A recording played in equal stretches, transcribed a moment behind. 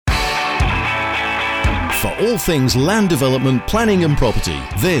for all things land development, planning and property.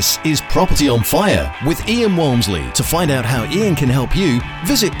 This is Property on Fire with Ian Walmsley. To find out how Ian can help you,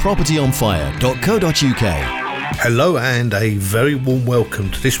 visit propertyonfire.co.uk. Hello and a very warm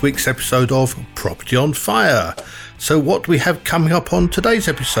welcome to this week's episode of Property on Fire. So what do we have coming up on today's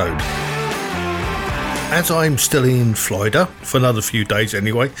episode? As I'm still in Florida, for another few days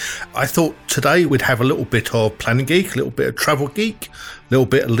anyway, I thought today we'd have a little bit of Planning Geek, a little bit of Travel Geek, a little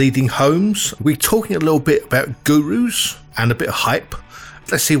bit of Leading Homes. We're talking a little bit about gurus and a bit of hype.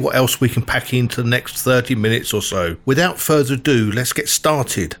 Let's see what else we can pack into the next 30 minutes or so. Without further ado, let's get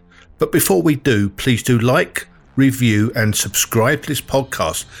started. But before we do, please do like, review and subscribe to this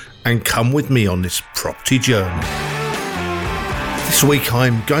podcast and come with me on this property journey. This week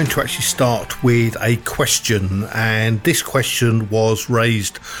I'm going to actually start with a question, and this question was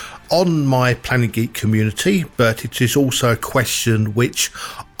raised on my Planning Geek community, but it is also a question which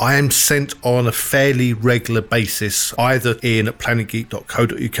I am sent on a fairly regular basis, either in at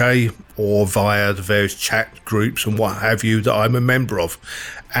planninggeek.co.uk or via the various chat groups and what have you that I'm a member of.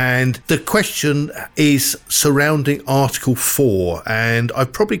 And the question is surrounding Article 4, and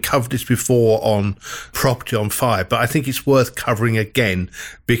I've probably covered this before on Property on Fire, but I think it's worth covering again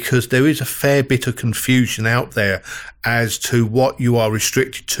because there is a fair bit of confusion out there as to what you are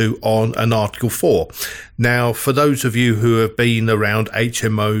restricted to on an Article 4. Now, for those of you who have been around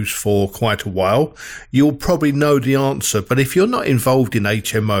HMOs for quite a while, you'll probably know the answer, but if you're not involved in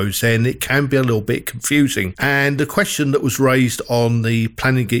HMOs, then it can be a little bit confusing. And the question that was raised on the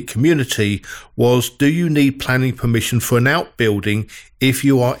Planning Geek community was, do you need planning permission for an outbuilding if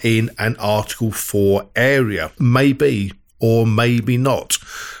you are in an Article 4 area? Maybe or maybe not,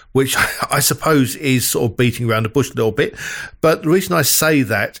 which I suppose is sort of beating around the bush a little bit. But the reason I say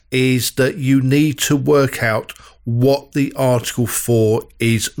that is that you need to work out what the Article 4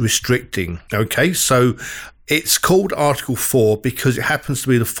 is restricting. Okay, so it's called Article 4 because it happens to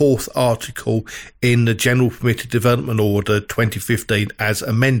be the fourth article in the General Permitted Development Order 2015 as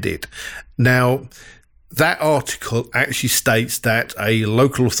amended. Now, that article actually states that a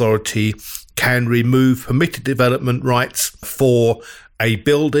local authority can remove permitted development rights for a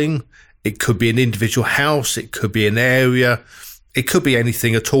building. It could be an individual house, it could be an area, it could be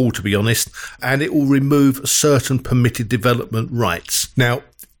anything at all, to be honest, and it will remove certain permitted development rights. Now,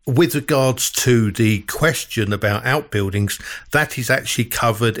 with regards to the question about outbuildings, that is actually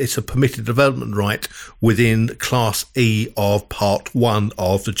covered. It's a permitted development right within Class E of Part 1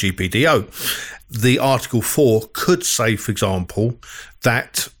 of the GPDO. The Article 4 could say, for example,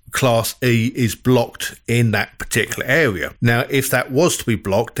 that Class E is blocked in that particular area. Now, if that was to be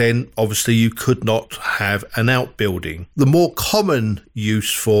blocked, then obviously you could not have an outbuilding. The more common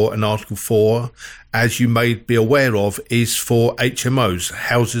use for an Article 4, as you may be aware of, is for HMOs,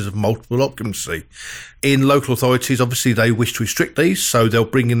 houses of multiple occupancy. In local authorities, obviously, they wish to restrict these, so they'll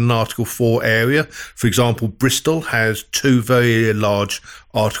bring in an Article 4 area. For example, Bristol has two very large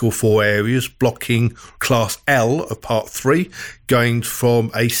Article 4 areas blocking Class L of Part 3, going from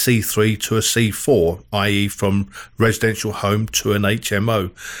a C3 to a C4, i.e. from residential home to an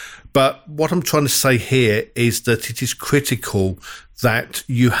HMO. But what I'm trying to say here is that it is critical that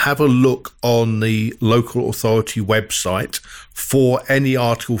you have a look on the local authority website for any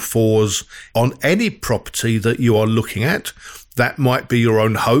Article 4s on any property that you are looking at. That might be your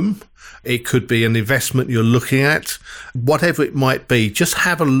own home. It could be an investment you're looking at. Whatever it might be, just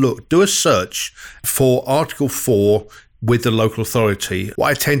have a look. Do a search for Article 4 with the local authority.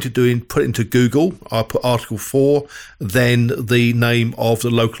 What I tend to do is put into Google, I'll put Article 4, then the name of the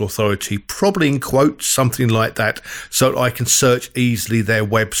local authority, probably in quotes, something like that, so that I can search easily their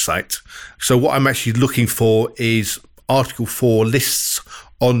website. So what I'm actually looking for is Article 4 lists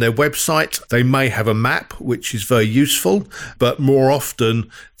on their website. They may have a map, which is very useful, but more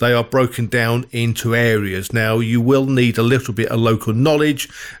often they are broken down into areas. Now, you will need a little bit of local knowledge,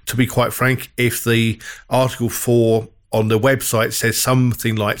 to be quite frank. If the Article 4 on the website says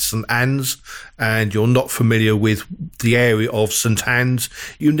something like St Anne's and you're not familiar with the area of St Anne's,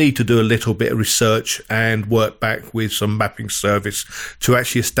 you need to do a little bit of research and work back with some mapping service to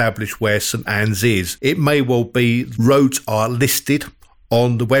actually establish where St Anne's is. It may well be roads are listed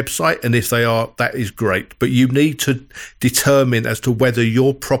on the website, and if they are, that is great. But you need to determine as to whether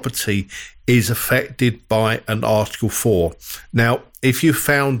your property is affected by an Article 4. Now, if you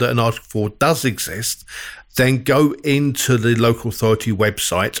found that an Article 4 does exist, then go into the local authority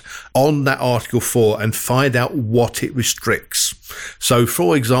website on that Article 4 and find out what it restricts. So,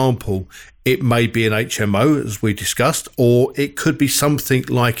 for example, it may be an HMO, as we discussed, or it could be something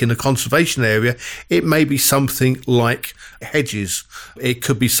like in a conservation area, it may be something like hedges. It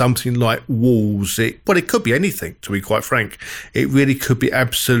could be something like walls. It could be anything, to be quite frank. It really could be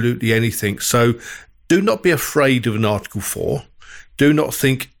absolutely anything. So do not be afraid of an Article 4. Do not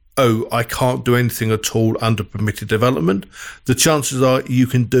think, oh, I can't do anything at all under permitted development. The chances are you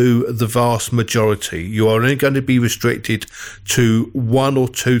can do the vast majority. You are only going to be restricted to one or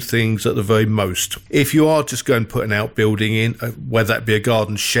two things at the very most. If you are just going to put an outbuilding in, whether that be a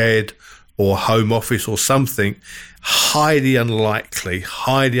garden shed or home office or something, highly unlikely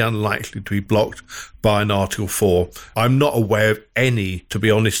to be blocked by an Article 4. I'm not aware of any, to be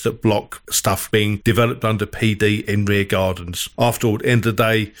honest, that block stuff being developed under PD in rear gardens. After all, at the end of the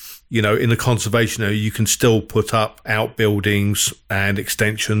day, you know, in a conservation area, you can still put up outbuildings and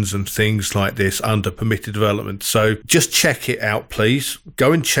extensions and things like this under permitted development. So just check it out, please.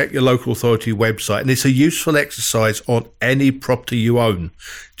 Go and check your local authority website. And it's a useful exercise on any property you own.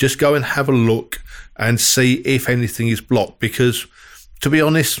 Just go and have a look and see if anything is blocked, because to be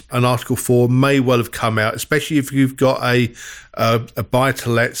honest, an Article 4 may well have come out, especially if you've got a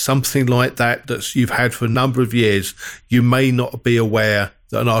buy-to-let, something like that you've had for a number of years. You may not be aware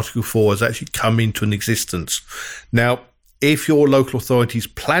that an Article 4 has actually come into an existence. Now, if your local authority is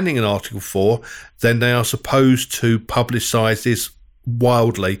planning an Article 4, then they are supposed to publicise this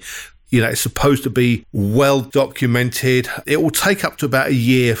wildly. You know, it's supposed to be well documented. It will take up to about a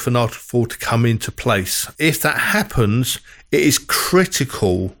year for an Article 4 to come into place. If that happens, it is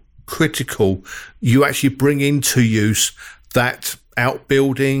critical you actually bring into use that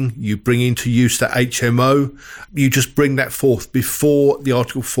outbuilding, you bring into use that HMO, you just bring that forth before the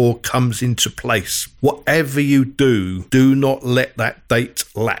Article 4 comes into place. Whatever you do, do not let that date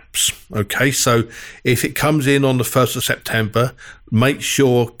lapse. Okay, so if it comes in on the 1st of September, make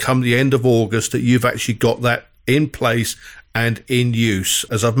sure come the end of August that you've actually got that in place and in use.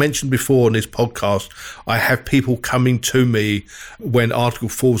 As I've mentioned before on this podcast, I have people coming to me when Article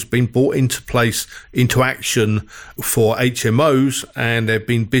 4 has been brought into place, into action for HMOs, and they've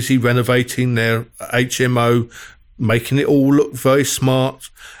been busy renovating their HMO, making it all look very smart,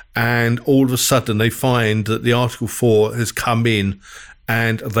 and all of a sudden they find that the Article 4 has come in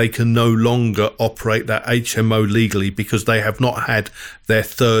and they can no longer operate that HMO legally because they have not had their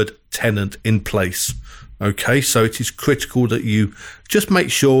third tenant in place. Okay, so it is critical that you just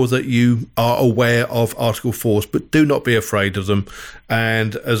make sure that you are aware of Article 4s, but do not be afraid of them.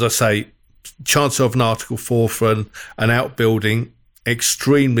 And as I say, chance of an Article 4 for an outbuilding,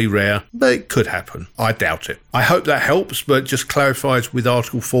 extremely rare, but it could happen. I doubt it. I hope that helps, but just clarifies with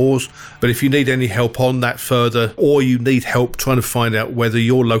Article 4s. But if you need any help on that further, or you need help trying to find out whether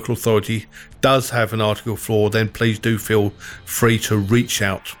your local authority does have an Article 4, then please do feel free to reach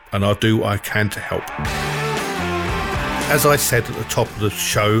out, and I'll do what I can to help. As I said at the top of the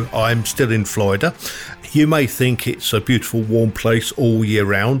show, I'm still in Florida. You may think it's a beautiful warm place all year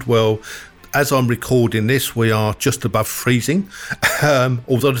round. Well, as I'm recording this, we are just above freezing.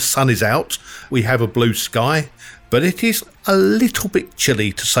 Although the sun is out, we have a blue sky, but it is a little bit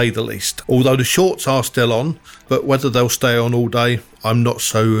chilly to say the least. Although the shorts are still on, but whether they'll stay on all day, I'm not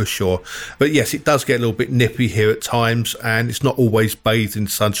so sure. But yes, it does get a little bit nippy here at times, and it's not always bathed in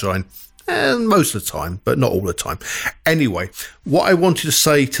sunshine. And most of the time, but not all the time. Anyway, what I wanted to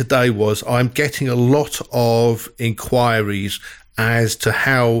say today was I'm getting a lot of inquiries as to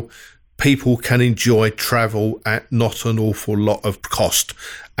how people can enjoy travel at not an awful lot of cost.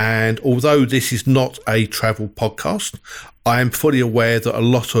 And although this is not a travel podcast, I am fully aware that a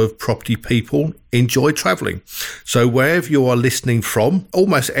lot of property people enjoy traveling. So wherever you are listening from,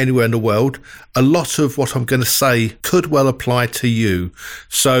 almost anywhere in the world, a lot of what I'm going to say could well apply to you.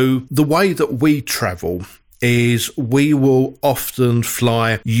 So the way that we travel is we will often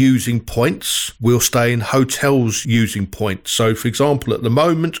fly using points. We'll stay in hotels using points. So, for example, at the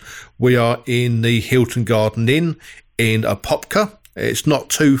moment, we are in the Hilton Garden Inn in Apopka. It's not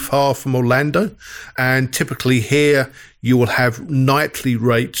too far from Orlando. And typically here, you will have nightly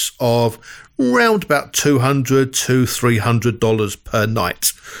rates of around about $200 to $300 per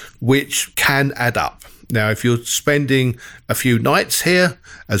night, which can add up. Now, if you're spending a few nights here,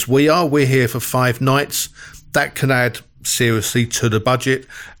 as we're here for 5 nights, that can add seriously to the budget.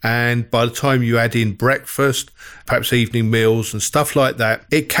 And by the time you add in breakfast, perhaps evening meals and stuff like that,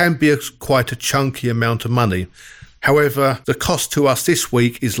 it can be quite a chunky amount of money. However, the cost to us this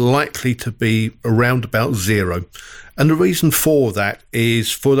week is likely to be around about zero. And the reason for that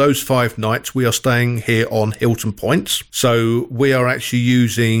is for those 5 nights, we are staying here on Hilton points. So we are actually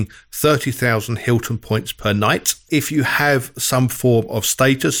using 30,000 Hilton points per night. If you have some form of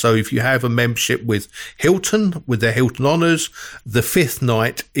status, so if you have a membership with Hilton, with their Hilton Honors, the 5th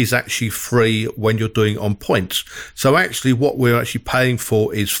night is actually free when you're doing on points. So actually what we're actually paying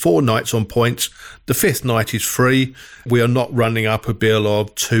for is 4 nights on points. The 5th night is free. We are not running up a bill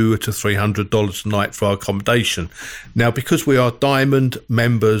of $200 to $300 a night for our accommodation. Now, because we are Diamond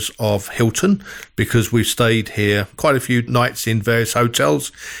members of Hilton, because we've stayed here quite a few nights in various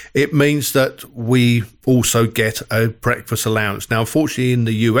hotels, it means that we also get a breakfast allowance. Now, unfortunately, in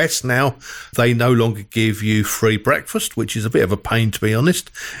the US now, they no longer give you free breakfast, which is a bit of a pain, to be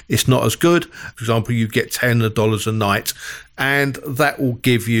honest. It's not as good. For example, you get $10 a night, and that will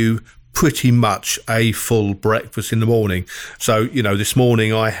give you pretty much a full breakfast in the morning. So, this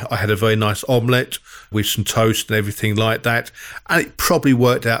morning I had a very nice omelette with some toast and everything like that, and it probably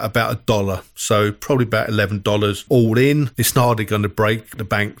worked out about $1, so probably about $11 all in. It's not hardly going to break the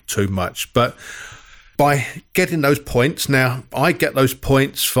bank too much, but by getting those points, now I get those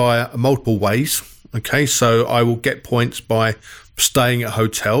points via multiple ways. Okay, so I will get points by staying at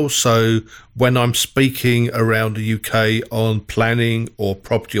hotels. So when I'm speaking around the UK on planning or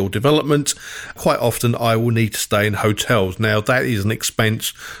property or development, quite often I will need to stay in hotels. Now, that is an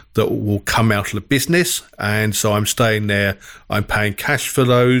expense that will come out of the business, and so I'm staying there. I'm paying cash for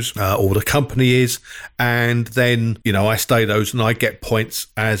those, or the company is, and then I stay those and I get points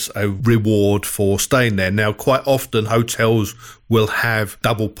as a reward for staying there. Now, quite often hotels will have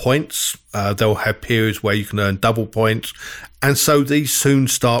double points. They'll have periods where you can earn double points, and so these soon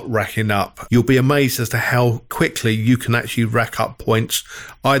start racking up. You'll be amazed as to how quickly you can actually rack up points,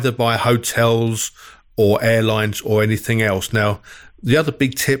 either by hotels or airlines or anything else. Now, the other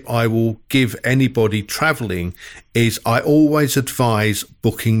big tip I will give anybody traveling is I always advise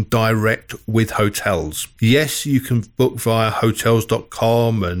booking direct with hotels. Yes, you can book via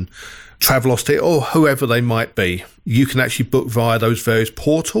hotels.com and Travelocity or whoever they might be. You can actually book via those various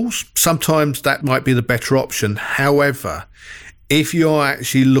portals. Sometimes that might be the better option. However, if you're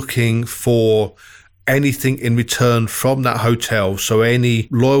actually looking for anything in return from that hotel, so any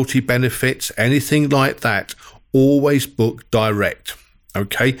loyalty benefits, anything like that, always book direct.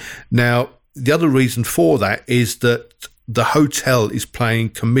 Okay. Now, the other reason for that is that the hotel is paying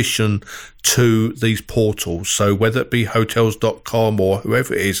commission to these portals. So whether it be hotels.com or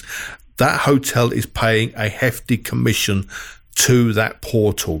whoever it is, that hotel is paying a hefty commission to that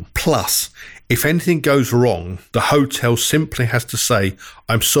portal. Plus, if anything goes wrong, the hotel simply has to say,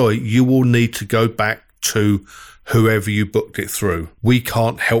 I'm sorry, you will need to go back to whoever you booked it through. We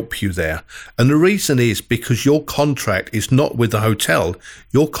can't help you there. And the reason is because your contract is not with the hotel.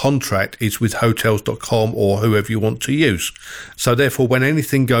 Your contract is with hotels.com or whoever you want to use. So therefore, when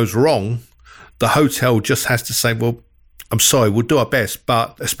anything goes wrong, the hotel just has to say, well, I'm sorry, we'll do our best,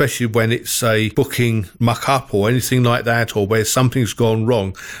 but especially when it's a booking muck up or anything like that, or where something's gone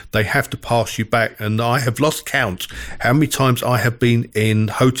wrong, they have to pass you back. And I have lost count how many times I have been in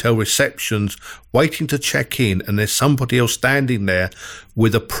hotel receptions waiting to check in, and there's somebody else standing there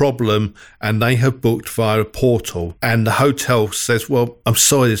with a problem, and they have booked via a portal, and the hotel says, well, I'm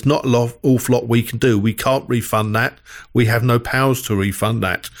sorry, there's not an awful lot we can do. We can't refund that. We have no powers to refund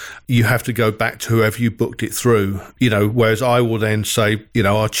that. You have to go back to whoever you booked it through, whereas I will then say,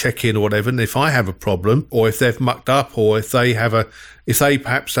 I'll check in or whatever, and if I have a problem, or if they've mucked up, or if they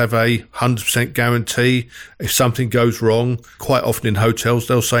perhaps have a 100% guarantee, if something goes wrong, quite often in hotels,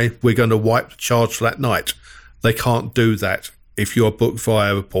 they'll say, we're going to wipe the charge for that night. They can't do that if you're booked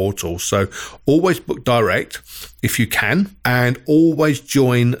via a portal. So always book direct if you can, and always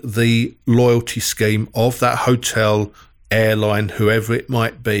join the loyalty scheme of that hotel, airline, whoever it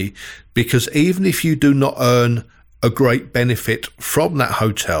might be, because even if you do not earn a great benefit from that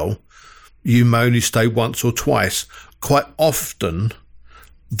hotel, you may only stay once or twice. Quite often,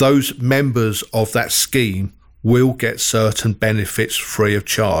 those members of that scheme will get certain benefits free of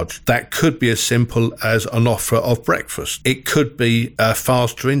charge. That could be as simple as an offer of breakfast. It could be a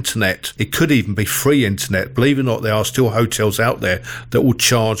faster internet. It could even be free internet. Believe it or not, there are still hotels out there that will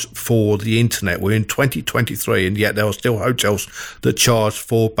charge for the internet. We're in 2023, and yet there are still hotels that charge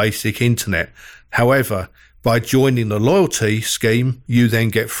for basic internet. However, by joining the loyalty scheme, you then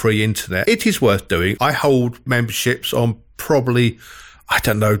get free internet. It is worth doing. I hold memberships on probably,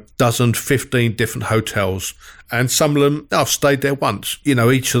 15 different hotels. And some of them, I've stayed there once.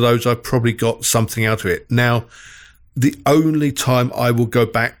 Each of those, I've probably got something out of it. Now, the only time I will go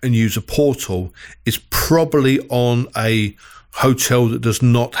back and use a portal is probably on a hotel that does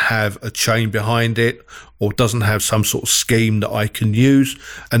not have a chain behind it or doesn't have some sort of scheme that I can use.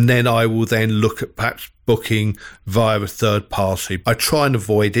 And then I will then look at perhaps booking via a third party. I try and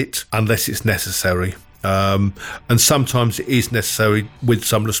avoid it unless it's necessary. And sometimes it is necessary with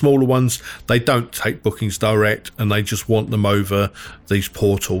some of the smaller ones. They don't take bookings direct and they just want them over these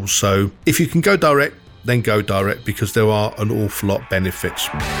portals. So if you can go direct, then go direct, because there are an awful lot of benefits.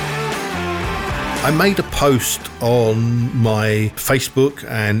 I made a post on my Facebook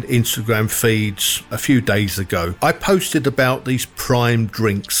and Instagram feeds a few days ago. I posted about these Prime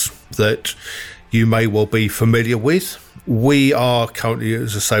drinks that you may well be familiar with. We are currently,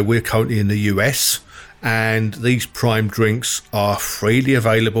 as I say, we're currently in the US, and these Prime drinks are freely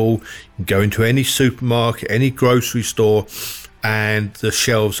available. You can go into any supermarket, any grocery store, and the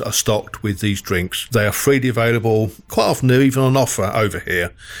shelves are stocked with these drinks. They are freely available. Quite often they're even on offer over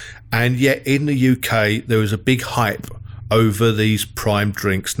here. And yet in the UK, there is a big hype over these Prime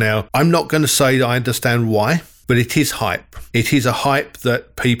drinks. Now, I'm not going to say that I understand why, but it is hype. It is a hype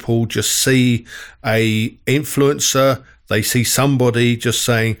that people just see a influencer, they see somebody just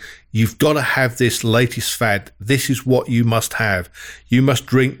saying, you've got to have this latest fad. This is what you must have. You must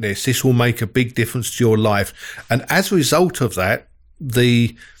drink this. This will make a big difference to your life. And as a result of that,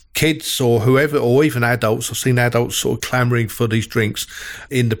 the kids or whoever, or even adults, I've seen adults sort of clamouring for these drinks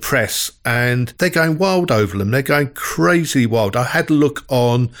in the press, and they're going wild over them. They're going crazy wild. I had a look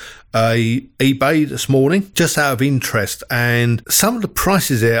on eBay this morning just out of interest, and some of the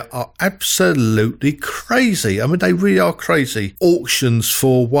prices there are absolutely crazy. I mean, they really are crazy. Auctions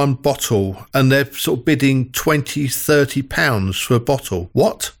for one bottle, and they're sort of bidding £20-30 for a bottle.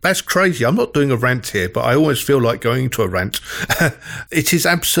 What? That's crazy. I'm not doing a rant here, but I always feel like going into a rant. It is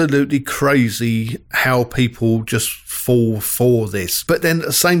absolutely crazy how people just fall for this. But then at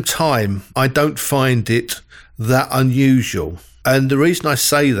the same time, I don't find it that unusual. And the reason I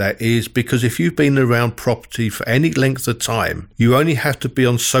say that is because if you've been around property for any length of time, you only have to be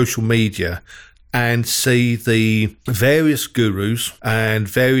on social media and see the various gurus and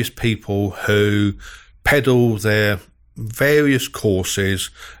various people who peddle their various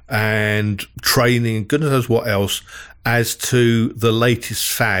courses and training and goodness knows what else as to the latest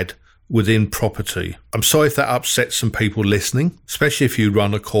fad within property. I'm sorry if that upsets some people listening, especially if you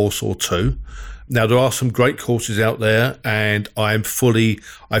run a course or two. Now, there are some great courses out there, and I fully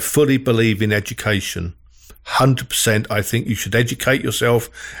believe in education. 100%. I think you should educate yourself.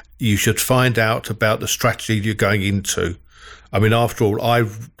 You should find out about the strategy you're going into. I mean, after all, I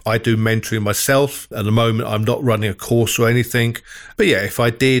do mentoring myself. At the moment, I'm not running a course or anything. But yeah, if I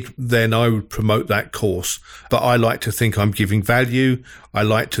did, then I would promote that course. But I like to think I'm giving value. I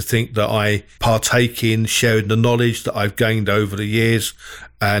like to think that I partake in sharing the knowledge that I've gained over the years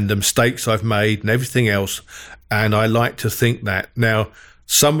and the mistakes I've made and everything else. And I like to think that. Now,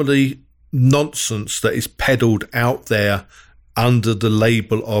 some of the nonsense that is peddled out there under the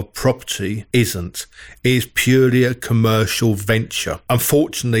label of property isn't. It is purely a commercial venture.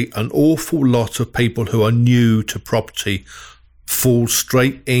 Unfortunately, an awful lot of people who are new to property fall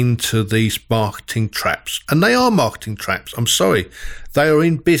straight into these marketing traps. And they are marketing traps. I'm sorry. They are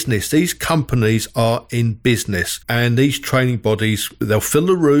in business. These companies are in business. And these training bodies, they'll fill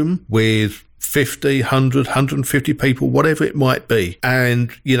a room with 50, 100, 150 people, whatever it might be.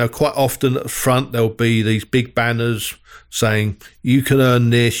 And, you know, quite often at the front, there'll be these big banners saying, you can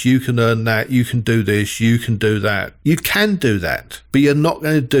earn this, you can earn that, you can do this, you can do that. You can do that, but you're not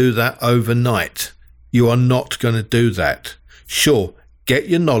going to do that overnight. You are not going to do that. Sure, get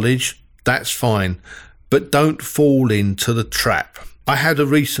your knowledge, that's fine, but don't fall into the trap. I had a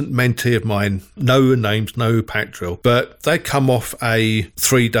recent mentee of mine, no names, no patrial, but they come off a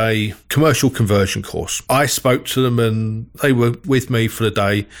 3-day commercial conversion course. I spoke to them and they were with me for the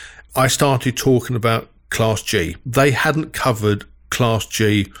day. I started talking about Class G. They hadn't covered Class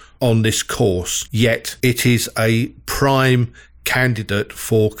G on this course, yet it is a prime candidate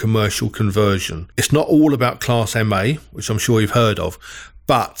for commercial conversion. It's not all about Class MA, which I'm sure you've heard of,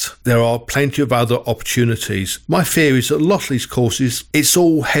 but there are plenty of other opportunities. My fear is that a lot of these courses, it's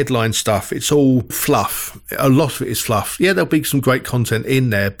all headline stuff. It's all fluff. A lot of it is fluff. Yeah, there'll be some great content in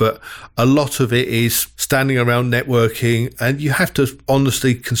there, but a lot of it is standing around networking, and you have to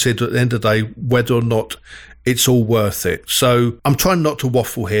honestly consider at the end of the day whether or not it's all worth it. So I'm trying not to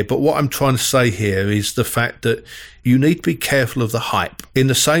waffle here, but what I'm trying to say here is the fact that you need to be careful of the hype. In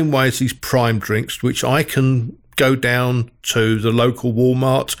the same way as these Prime drinks, which I can go down to the local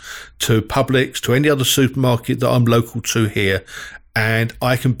Walmart, to Publix, to any other supermarket that I'm local to here, and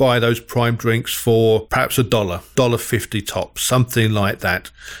I can buy those prime drinks for perhaps $1.50 tops, something like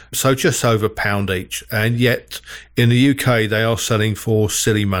that. So just over £1 each. And yet in the UK, they are selling for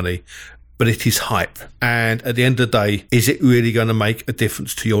silly money. But it is hype. And at the end of the day, is it really going to make a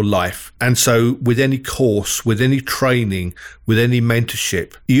difference to your life? And so with any course, with any training, with any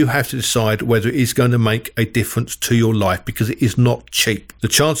mentorship, you have to decide whether it is going to make a difference to your life, because it is not cheap. The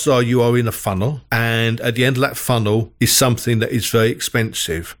chances are you are in a funnel, and at the end of that funnel is something that is very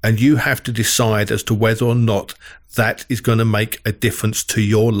expensive. And you have to decide as to whether or not that is going to make a difference to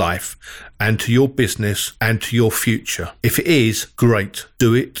your life and to your business and to your future. If it is, great.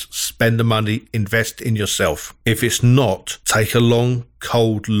 Do it, spend the money, invest in yourself. If it's not, take a long,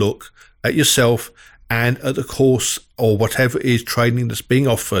 cold look at yourself and at the course or whatever it is training that's being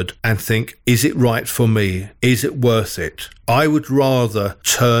offered and think, is it right for me? Is it worth it? I would rather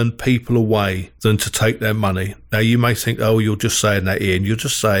turn people away than to take their money. Now, you may think, oh, you're just saying that, Ian. You're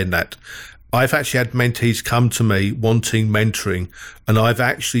just saying that. I've actually had mentees come to me wanting mentoring, and I've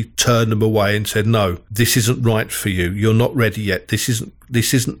actually turned them away and said, no, this isn't right for you. You're not ready yet. This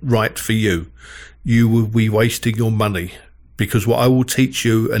isn't right for you. You will be wasting your money, because what I will teach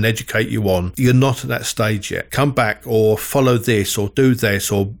you and educate you on, you're not at that stage yet. Come back or follow this or do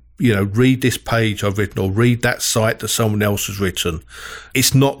this or read this page I've written or read that site that someone else has written.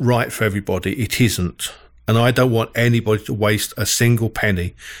 It's not right for everybody. It isn't. And I don't want anybody to waste a single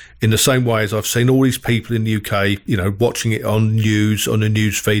penny, in the same way as I've seen all these people in the UK, watching it on a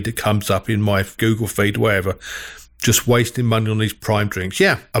news feed that comes up in my Google feed, wherever, just wasting money on these prime drinks.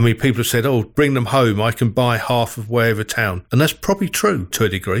 Yeah, I mean, people have said, oh, bring them home. I can buy half of wherever town. And that's probably true to a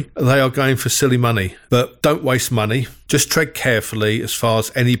degree. They are going for silly money. But don't waste money. Just tread carefully as far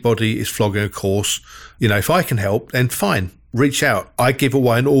as anybody is flogging a course. If I can help, then fine. Reach out. I give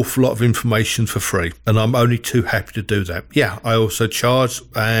away an awful lot of information for free, and I'm only too happy to do that. Yeah, I also charge,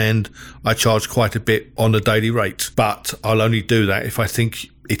 and I charge quite a bit on a daily rate, but I'll only do that if I think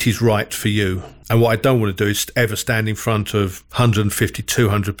it is right for you. And what I don't want to do is ever stand in front of 150,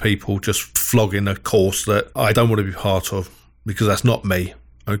 200 people just flogging a course that I don't want to be part of, because that's not me.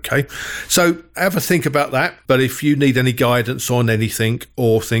 Okay, so have a think about that. But if you need any guidance on anything,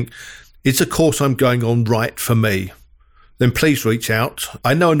 or think, is the course I'm going on right for me, then please reach out.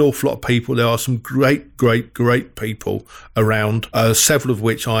 I know an awful lot of people. There are some great people around, several of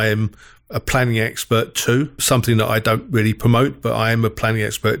which I am a planning expert to, something that I don't really promote, but I am a planning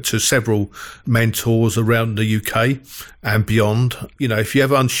expert to several mentors around the UK and beyond. If you're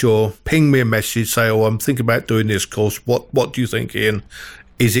ever unsure, ping me a message, say, oh, I'm thinking about doing this course. What do you think, Ian?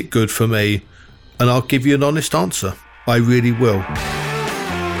 Is it good for me? And I'll give you an honest answer. I really will.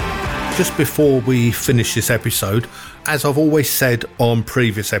 Just before we finish this episode, as I've always said on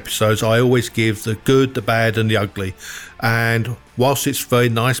previous episodes, I always give the good, the bad and the ugly. And whilst it's very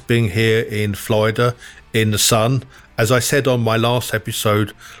nice being here in Florida in the sun, as I said on my last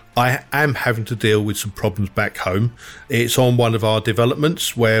episode, I am having to deal with some problems back home. It's on one of our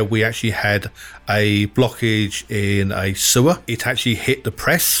developments where we actually had a blockage in a sewer. It actually hit the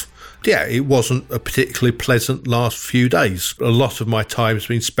press. Yeah, it wasn't a particularly pleasant last few days. A lot of my time has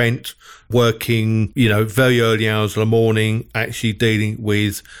been spent working, very early hours of the morning, actually dealing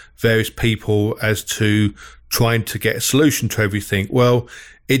with various people as to trying to get a solution to everything. Well,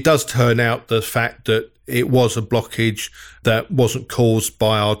 it does turn out the fact that it was a blockage that wasn't caused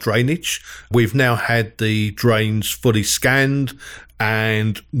by our drainage. We've now had the drains fully scanned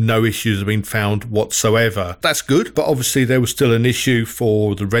and no issues have been found whatsoever. That's good, but obviously there was still an issue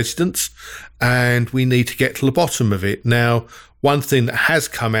for the residents and we need to get to the bottom of it. Now, one thing that has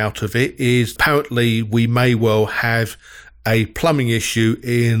come out of it is apparently we may well have a plumbing issue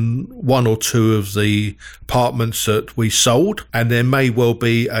in one or two of the apartments that we sold, and there may well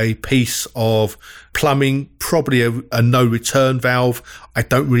be a piece of plumbing, probably a no return valve. I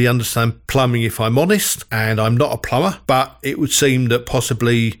don't really understand plumbing, if I'm honest, and I'm not a plumber, but it would seem that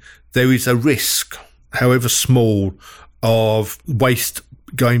possibly there is a risk, however small, of waste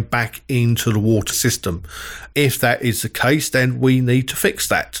going back into the water system. If that is the case, then we need to fix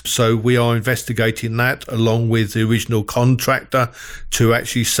that. So we are investigating that along with the original contractor to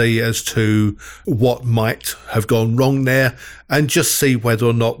actually see as to what might have gone wrong there and just see whether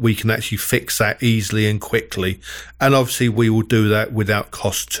or not we can actually fix that easily and quickly. And obviously we will do that without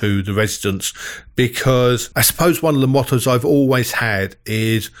cost to the residents, because I suppose one of the mottos I've always had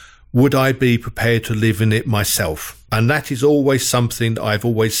is, would I be prepared to live in it myself? And that is always something that I've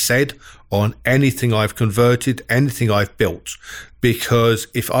always said on anything I've converted, anything I've built. Because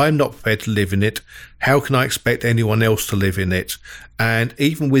if I'm not prepared to live in it, how can I expect anyone else to live in it? And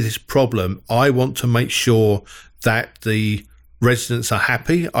even with this problem, I want to make sure that the residents are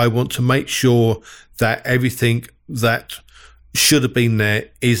happy. I want to make sure that everything that should have been there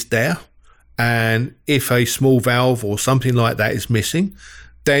is there. And if a small valve or something like that is missing,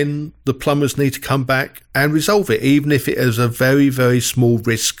 then the plumbers need to come back and resolve it, even if it is a very, very small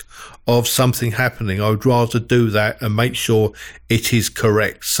risk of something happening. I would rather do that and make sure it is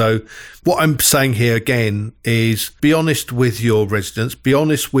correct. So what I'm saying here again is be honest with your residents, be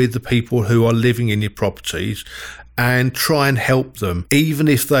honest with the people who are living in your properties, and try and help them, even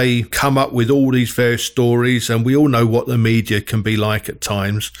if they come up with all these various stories. And we all know what the media can be like at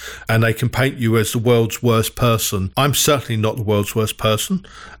times, and they can paint you as the world's worst person. I'm certainly not the world's worst person.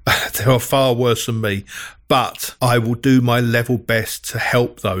 There are far worse than me, but I will do my level best to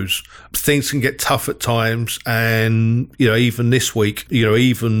help those. Things can get tough at times, and even this week,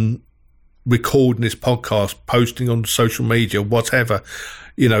 even recording this podcast, posting on social media, whatever,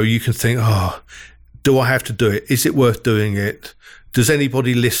 you can think, do I have to do it? Is it worth doing it? Does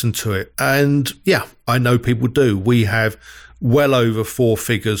anybody listen to it? And yeah, I know people do. We have well over 4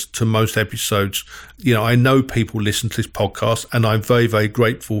 figures to most episodes. I know people listen to this podcast, and I'm very, very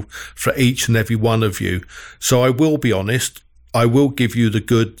grateful for each and every one of you. So I will be honest. I will give you the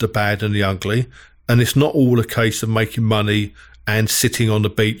good, the bad, and the ugly. And it's not all a case of making money and sitting on the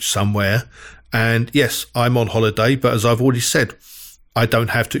beach somewhere. And yes, I'm on holiday, but as I've already said, I don't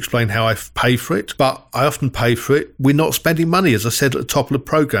have to explain how I pay for it, but I often pay for it. We're not spending money, as I said at the top of the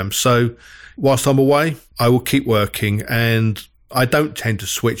program. So whilst I'm away, I will keep working, and I don't tend to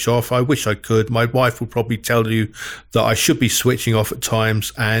switch off. I wish I could. My wife would probably tell you that I should be switching off at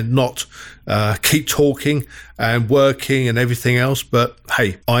times and not keep talking and working and everything else. But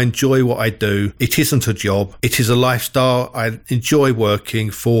hey, I enjoy what I do. It isn't a job. It is a lifestyle. I enjoy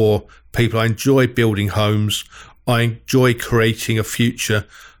working for people. I enjoy building homes. I enjoy creating a future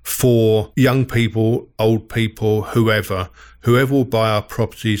for young people, old people, whoever will buy our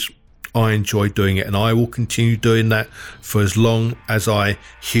properties. I enjoy doing it, and I will continue doing that for as long as I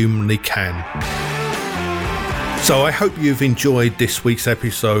humanly can. So I hope you've enjoyed this week's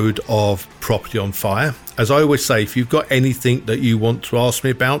episode of Property on Fire. As I always say, if you've got anything that you want to ask me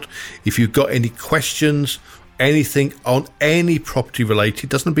about, if you've got any questions, anything on any property related,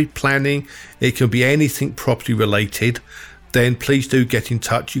 doesn't be planning, it can be anything property related, then please do get in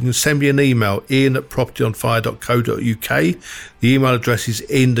touch. You can send me an email, ian@propertyonfire.co.uk. The email address is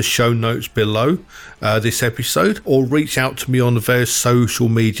in the show notes below this episode, or reach out to me on the various social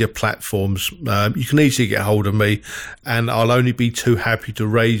media platforms. You can easily get hold of me, and I'll only be too happy to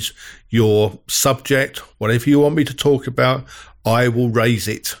raise your subject. Whatever you want me to talk about, I will raise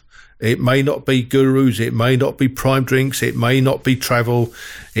it. It may not be gurus, it may not be prime drinks, it may not be travel,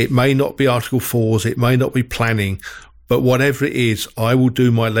 it may not be Article 4s, it may not be planning, but whatever it is, I will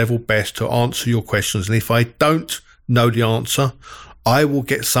do my level best to answer your questions. And if I don't know the answer, I will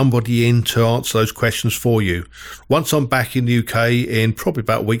get somebody in to answer those questions for you. Once I'm back in the UK in probably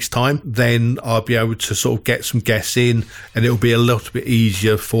about a week's time, then I'll be able to sort of get some guests in, and it'll be a little bit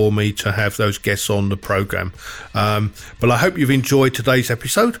easier for me to have those guests on the program. But I hope you've enjoyed today's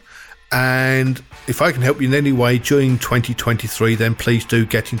episode. And if I can help you in any way during 2023, then please do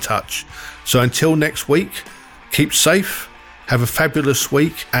get in touch. So until next week, keep safe, have a fabulous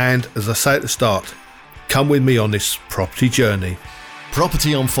week, and as I say at the start, come with me on this property journey.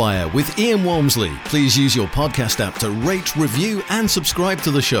 Property on Fire with Ian Walmsley. Please use your podcast app to rate, review, and subscribe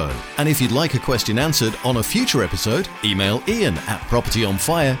to the show. And if you'd like a question answered on a future episode, email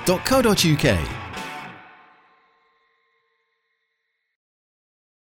ian@propertyonfire.co.uk.